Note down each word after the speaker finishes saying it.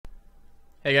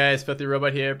Hey guys,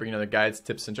 FilthyRobot here, bringing another guides,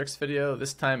 tips, and tricks video.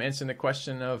 This time answering the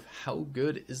question of how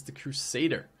good is the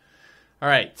Crusader?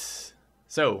 Alright,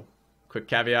 so quick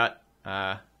caveat.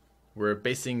 We're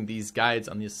basing these guides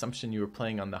on the assumption you are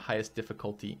playing on the highest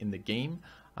difficulty in the game.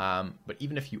 But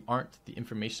even if you aren't, the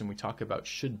information we talk about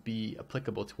should be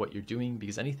applicable to what you're doing,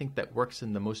 because anything that works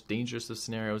in the most dangerous of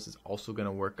scenarios is also going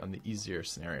to work on the easier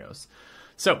scenarios.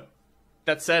 So,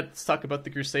 that said, let's talk about the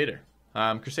Crusader.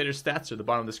 Crusader's stats are at the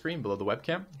bottom of the screen below the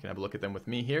webcam. You can have a look at them with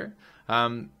me here.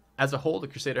 As a whole, the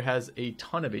Crusader has a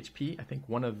ton of HP. I think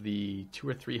one of the 2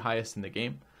 or 3 highest in the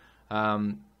game.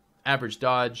 Average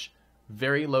dodge,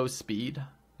 very low speed, and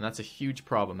that's a huge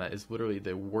problem. That is literally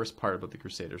the worst part about the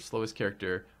Crusader. Slowest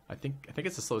character, I think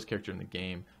it's the slowest character in the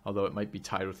game, although it might be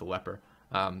tied with the Leper.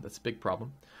 That's a big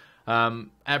problem.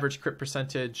 Average crit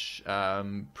percentage,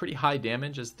 pretty high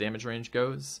damage as damage range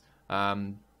goes.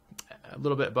 A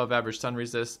little bit above average stun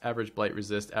resist, average blight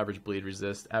resist, average bleed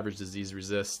resist, average disease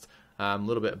resist, a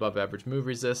little bit above average move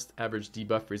resist, average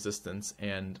debuff resistance,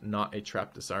 and not a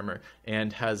trap disarmor,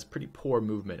 and has pretty poor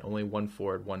movement, only 1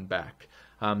 forward, 1 back.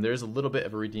 There's a little bit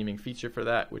of a redeeming feature for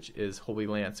that, which is Holy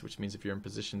Lance, which means if you're in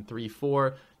position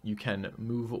 3-4, you can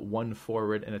move 1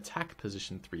 forward and attack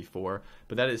position 3-4,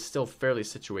 but that is still fairly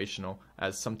situational,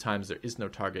 as sometimes there is no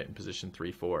target in position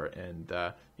 3-4,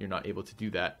 and you're not able to do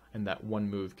that, and that one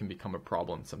move can become a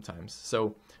problem sometimes.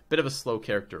 So, bit of a slow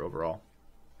character overall.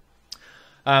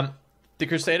 The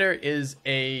Crusader is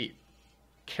a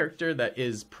character that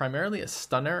is primarily a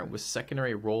stunner with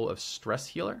secondary role of stress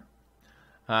healer.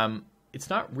 It's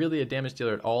not really a damage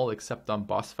dealer at all, except on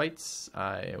boss fights.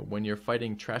 When you're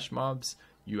fighting trash mobs,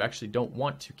 you actually don't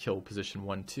want to kill position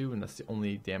 1-2, and that's the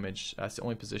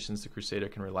only positions the Crusader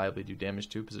can reliably do damage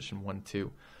to, position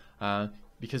 1-2,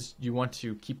 because you want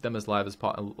to keep them as alive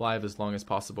as long as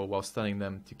possible while stunning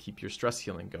them to keep your stress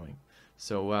healing going.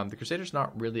 So the Crusader's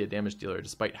not really a damage dealer,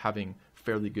 despite having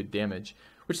fairly good damage,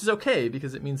 which is okay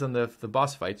because it means on the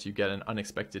boss fights you get an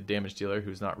unexpected damage dealer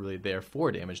who's not really there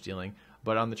for damage dealing,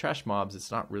 but on the trash mobs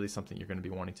it's not really something you're going to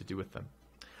be wanting to do with them.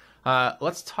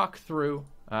 Let's talk through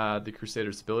the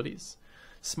Crusader's abilities.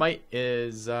 Smite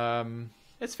is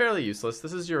it's fairly useless.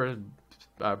 This is your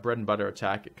bread and butter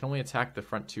attack. It can only attack the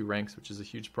front 2 ranks, which is a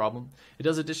huge problem. It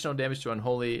does additional damage to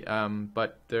Unholy,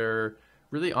 but there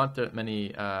really aren't that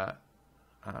many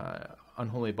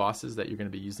Unholy bosses that you're going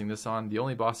to be using this on. The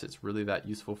only boss it's really that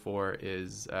useful for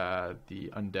is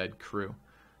the Undead Crew,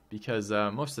 because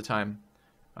most of the time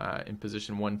in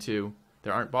position 1-2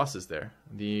 there aren't bosses there.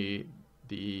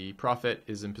 The Prophet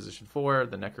is in position 4,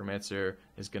 the Necromancer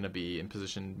is going to be in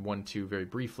position 1-2 very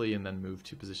briefly, and then move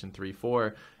to position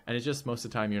 3-4, and it's just most of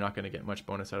the time you're not going to get much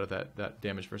bonus out of that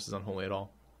damage versus Unholy at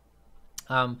all.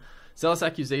 Zealous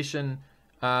Accusation,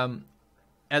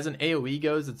 as an AoE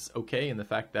goes, it's okay in the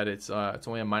fact that it's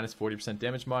only a minus 40%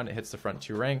 damage mod. It hits the front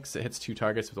 2 ranks. It hits 2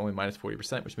 targets with only minus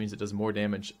 40%, which means it does more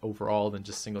damage overall than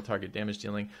just single target damage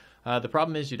dealing. The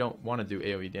problem is you don't want to do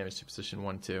AoE damage to position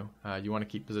 1-2. You want to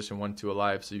keep position 1-2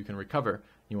 alive so you can recover.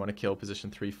 You want to kill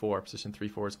position 3-4. Position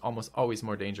 3-4 is almost always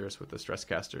more dangerous with the stress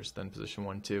casters than position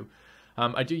 1-2.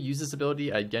 I do use this ability.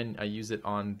 Again, I use it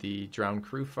on the Drowned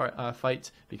Crew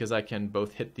fight because I can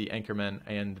both hit the Anchorman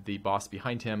and the boss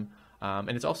behind him.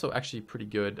 And it's also actually pretty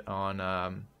good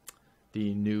on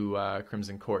the new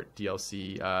Crimson Court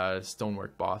DLC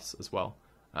Stonework boss as well,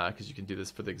 because you can do this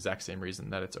for the exact same reason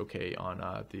that it's okay on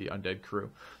the Undead Crew.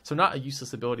 So not a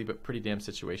useless ability, but pretty damn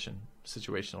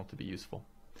situational to be useful.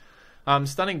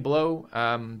 Stunning Blow.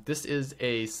 This is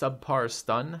a subpar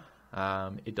stun.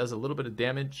 It does a little bit of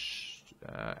damage.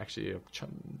 Actually,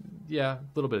 a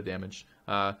little bit of damage.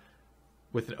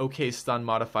 With an okay stun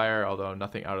modifier, although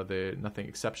nothing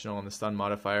exceptional on the stun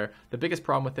modifier. The biggest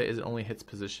problem with it is it only hits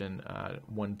position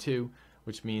 1-2,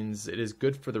 which means it is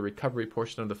good for the recovery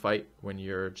portion of the fight when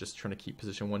you're just trying to keep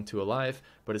position 1-2 alive,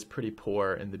 but it's pretty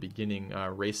poor in the beginning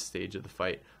race stage of the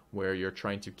fight where you're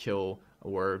trying to kill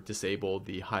or disable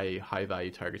the high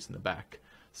value targets in the back.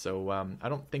 So I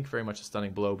don't think very much of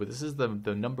Stunning Blow, but this is the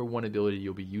number 1 ability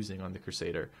you'll be using on the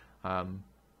Crusader.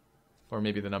 Or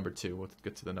maybe the number 2. We'll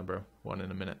get to the number 1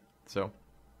 in a minute. So,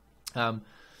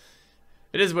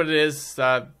 it is what it is.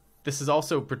 This is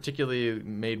also particularly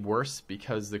made worse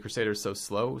because the Crusader is so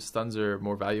slow. Stuns are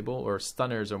more valuable, or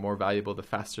stunners are more valuable the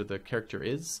faster the character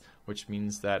is, which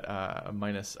means that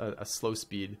a slow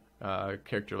speed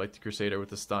character like the Crusader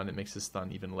with a stun, it makes his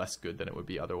stun even less good than it would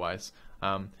be otherwise.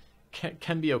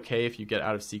 Can be okay if you get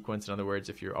out of sequence. In other words,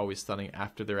 if you're always stunning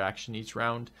after their action each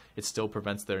round, it still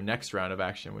prevents their next round of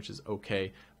action, which is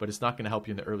okay, but it's not going to help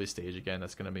you in the early stage. Again,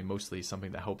 that's going to be mostly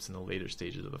something that helps in the later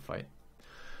stages of the fight.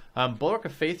 Bulwark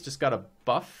of Faith just got a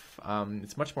buff.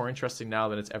 It's much more interesting now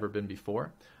than it's ever been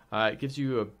before. It gives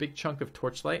you a big chunk of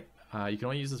Torchlight. You can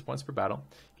only use this once per battle.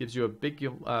 It gives you a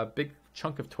big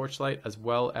chunk of Torchlight, as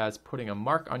well as putting a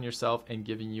mark on yourself and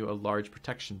giving you a large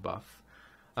protection buff.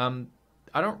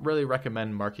 I don't really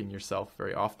recommend marking yourself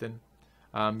very often.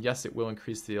 Yes, it will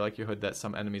increase the likelihood that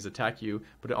some enemies attack you,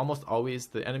 but it almost always,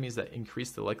 the enemies that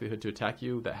increase the likelihood to attack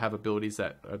you, that have abilities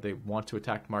that they want to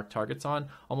attack marked targets on,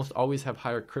 almost always have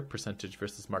higher crit percentage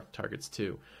versus marked targets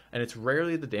too. And it's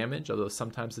rarely the damage, although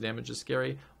sometimes the damage is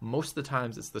scary. Most of the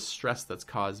times it's the stress that's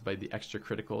caused by the extra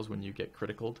criticals when you get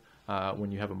criticaled,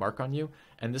 when you have a mark on you.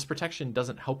 And this protection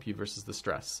doesn't help you versus the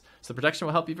stress. So the protection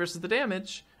will help you versus the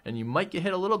damage, and you might get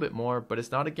hit a little bit more, but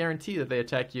it's not a guarantee that they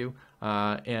attack you,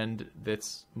 and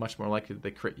it's much more likely that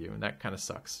they crit you, and that kind of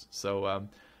sucks. So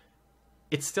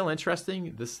it's still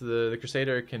interesting. The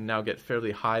Crusader can now get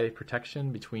fairly high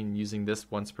protection between using this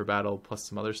once per battle plus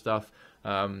some other stuff.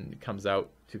 It comes out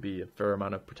to be a fair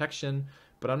amount of protection,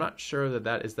 but I'm not sure that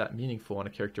that is that meaningful on a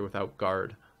character without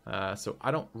guard. So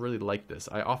I don't really like this.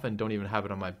 I often don't even have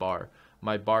it on my bar.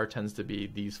 My bar tends to be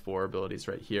these 4 abilities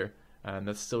right here, and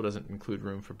that still doesn't include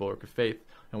room for Bulwark of Faith.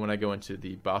 And when I go into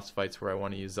the boss fights where I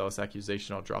want to use Zealous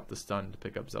Accusation, I'll drop the stun to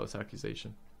pick up Zealous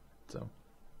Accusation. So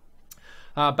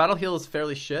Battle Heal is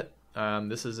fairly shit.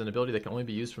 This is an ability that can only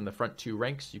be used from the front 2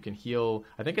 ranks. You can heal,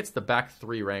 I think it's the back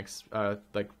 3 ranks,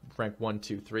 like rank 1,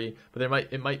 2, 3. But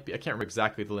it might be, I can't remember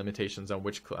exactly the limitations on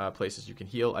which places you can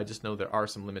heal. I just know there are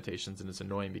some limitations, and it's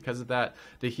annoying because of that.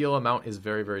 The heal amount is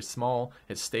very, very small.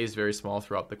 It stays very small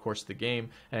throughout the course of the game.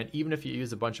 And even if you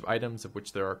use a bunch of items, of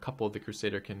which there are a couple the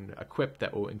Crusader can equip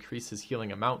that will increase his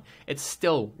healing amount, it's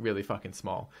still really fucking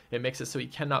small. It makes it so he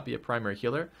cannot be a primary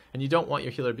healer. And you don't want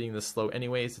your healer being this slow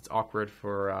anyways. It's awkward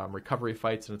for recovery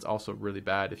fights, and it's also really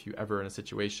bad if you ever in a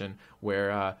situation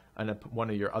where one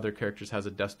of your other characters has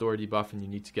a Death's Door debuff and you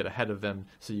need to get ahead of them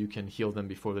so you can heal them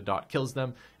before the dot kills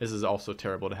them. This is also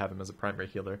terrible to have him as a primary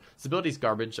healer. This ability's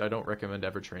garbage. I don't recommend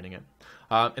ever training it.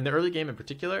 In the early game in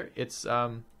particular, it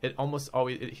almost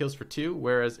always heals for 2,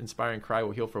 whereas Inspiring Cry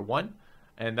will heal for 1,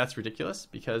 and that's ridiculous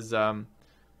because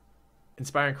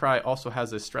Inspiring Cry also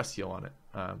has a stress heal on it.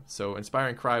 So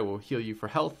Inspiring Cry will heal you for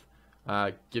health,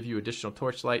 give you additional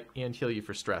Torchlight, and heal you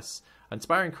for stress.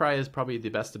 Inspiring Cry is probably the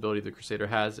best ability the Crusader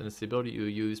has, and it's the ability you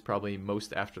use probably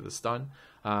most after the stun.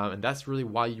 And that's really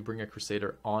why you bring a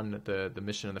Crusader on the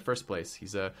mission in the first place.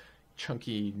 He's a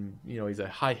chunky, he's a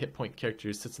high hit point character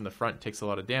who sits in the front, takes a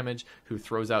lot of damage, who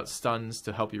throws out stuns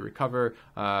to help you recover,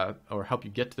 or help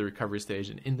you get to the recovery stage,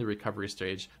 and in the recovery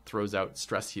stage throws out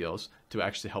stress heals to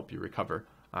actually help you recover,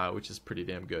 which is pretty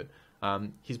damn good.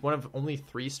 He's one of only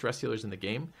 3 stress healers in the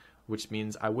game, which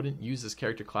means I wouldn't use this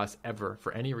character class ever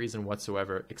for any reason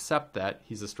whatsoever, except that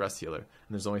he's a stress healer, and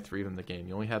there's only 3 of them in the game.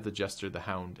 You only have the Jester, the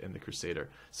Hound, and the Crusader.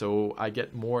 So I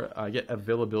get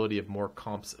availability of more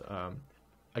comps.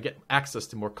 I get access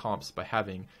to more comps by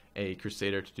having a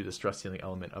Crusader to do the stress healing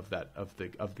element of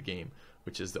the game,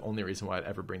 which is the only reason why I'd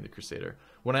ever bring the Crusader.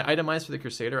 When I itemize for the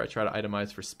Crusader, I try to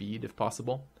itemize for speed if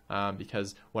possible,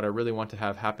 because what I really want to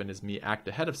have happen is me act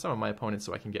ahead of some of my opponents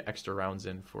so I can get extra rounds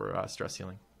in for stress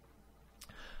healing.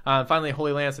 Finally,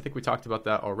 Holy Lance, I think we talked about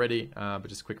that already, but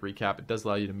just a quick recap. It does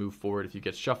allow you to move forward if you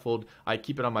get shuffled. I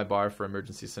keep it on my bar for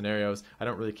emergency scenarios. I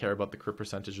don't really care about the crit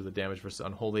percentage or the damage versus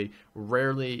Unholy.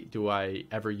 Rarely do I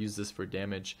ever use this for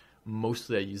damage.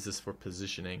 Mostly I use this for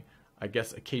positioning. I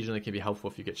guess occasionally it can be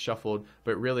helpful if you get shuffled,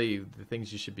 but really the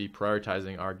things you should be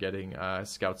prioritizing are getting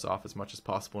scouts off as much as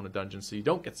possible in a dungeon so you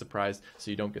don't get surprised, so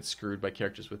you don't get screwed by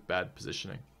characters with bad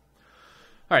positioning.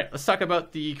 All right, let's talk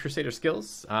about the Crusader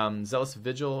skills. Zealous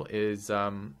Vigil is,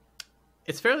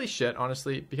 it's fairly shit,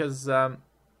 honestly, because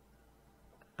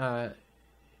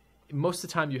most of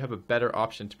the time you have a better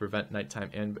option to prevent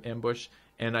nighttime ambush,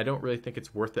 and I don't really think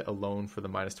it's worth it alone for the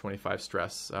minus 25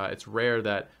 stress. It's rare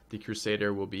that the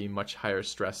Crusader will be much higher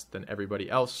stress than everybody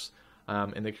else,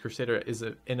 and the Crusader is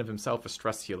in of himself a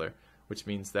stress healer, which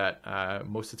means that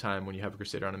most of the time when you have a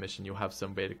Crusader on a mission, you'll have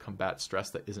some way to combat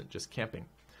stress that isn't just camping.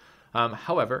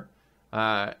 However,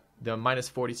 the minus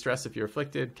 40 stress if you're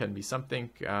afflicted can be something,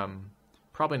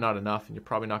 probably not enough, and you're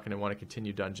probably not going to want to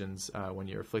continue dungeons when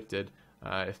you're afflicted,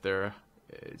 if they're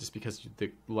just because the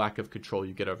lack of control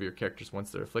you get over your characters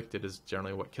once they're afflicted is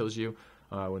generally what kills you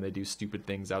when they do stupid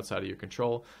things outside of your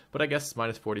control. But I guess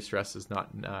minus 40 stress is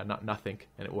not nothing,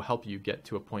 and it will help you get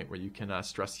to a point where you can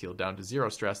stress heal down to 0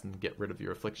 stress and get rid of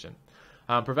your affliction.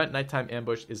 Prevent nighttime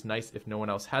ambush is nice if no one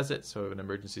else has it, so in an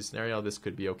emergency scenario this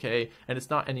could be okay, and it's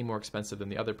not any more expensive than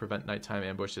the other prevent nighttime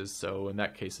ambushes, so in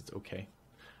that case it's okay.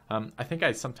 I think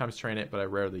I sometimes train it, but I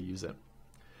rarely use it.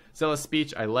 Zealous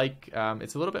Speech, I like.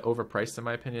 It's a little bit overpriced in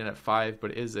my opinion at 5,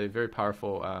 but it is a very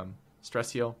powerful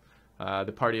stress heal.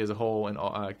 The party as a whole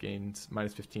and gains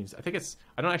minus 15. I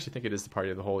don't actually think it is the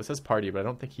party as a whole. It says party, but I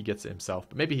don't think he gets it himself.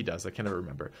 But maybe he does. I can never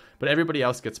remember. But everybody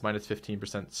else gets minus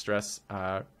 15% stress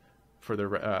for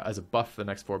the as a buff for the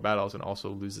next 4 battles, and also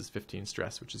loses 15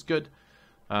 stress, which is good.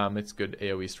 It's good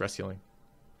AoE stress healing.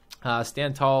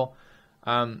 Stand Tall.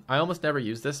 I almost never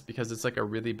use this because it's like a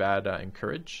really bad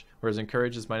Encourage. Whereas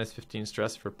Encourage is minus 15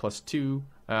 stress for +2,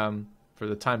 for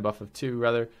the time buff of 2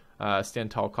 rather. Stand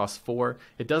Tall costs 4.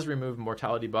 It does remove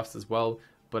mortality buffs as well,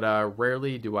 but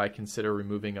rarely do I consider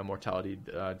removing a mortality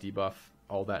debuff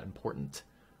all that important.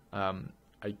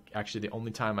 Actually, the only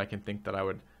time I can think that I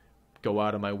would go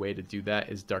out of my way to do that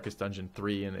is Darkest Dungeon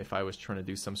 3, and if I was trying to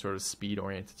do some sort of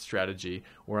speed-oriented strategy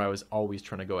where I was always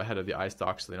trying to go ahead of the ice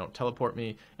dock so they don't teleport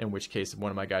me, in which case one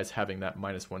of my guys having that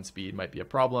 -1 speed might be a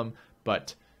problem,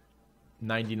 but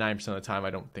 99% of the time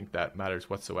I don't think that matters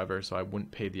whatsoever, so I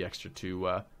wouldn't pay the extra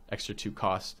 2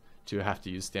 cost to have to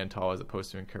use Stand Tall as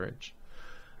opposed to Encourage.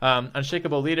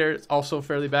 Unshakable Leader is also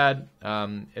fairly bad.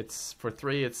 It's for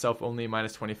 3, it's self-only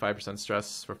minus 25%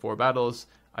 stress for 4 battles.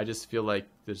 I just feel like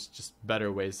there's just better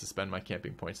ways to spend my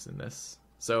camping points than this.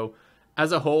 So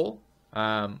as a whole,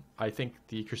 I think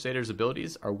the Crusader's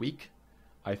abilities are weak.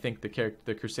 I think the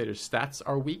Crusader's stats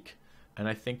are weak. And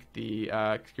I think the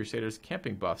Crusader's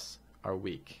camping buffs are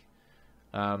weak.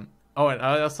 And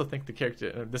I also think the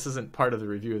character, this isn't part of the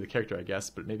review of the character, I guess,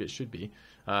 but maybe it should be,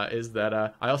 is that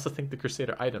I also think the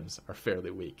Crusader items are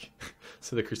fairly weak.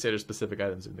 So the Crusader-specific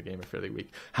items in the game are fairly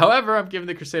weak. However, I'm giving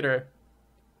the Crusader,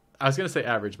 I was going to say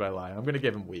average, but I lie. I'm going to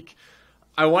give him weak.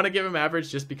 I want to give him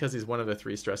average just because he's one of the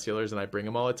 3 stress healers and I bring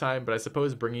him all the time, but I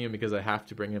suppose bringing him because I have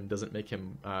to bring him doesn't make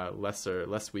him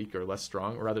less weak or less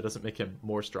strong, or rather doesn't make him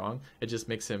more strong. It just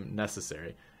makes him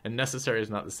necessary. And necessary is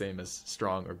not the same as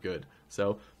strong or good.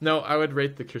 So, no, I would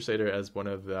rate the Crusader as one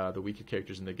of the weaker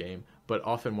characters in the game, but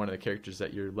often one of the characters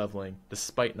that you're leveling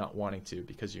despite not wanting to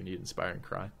because you need Inspire and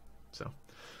Cry. So, all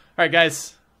right,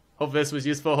 guys. Hope this was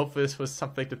useful. Hope this was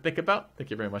something to think about. Thank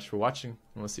you very much for watching,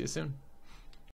 and we'll see you soon.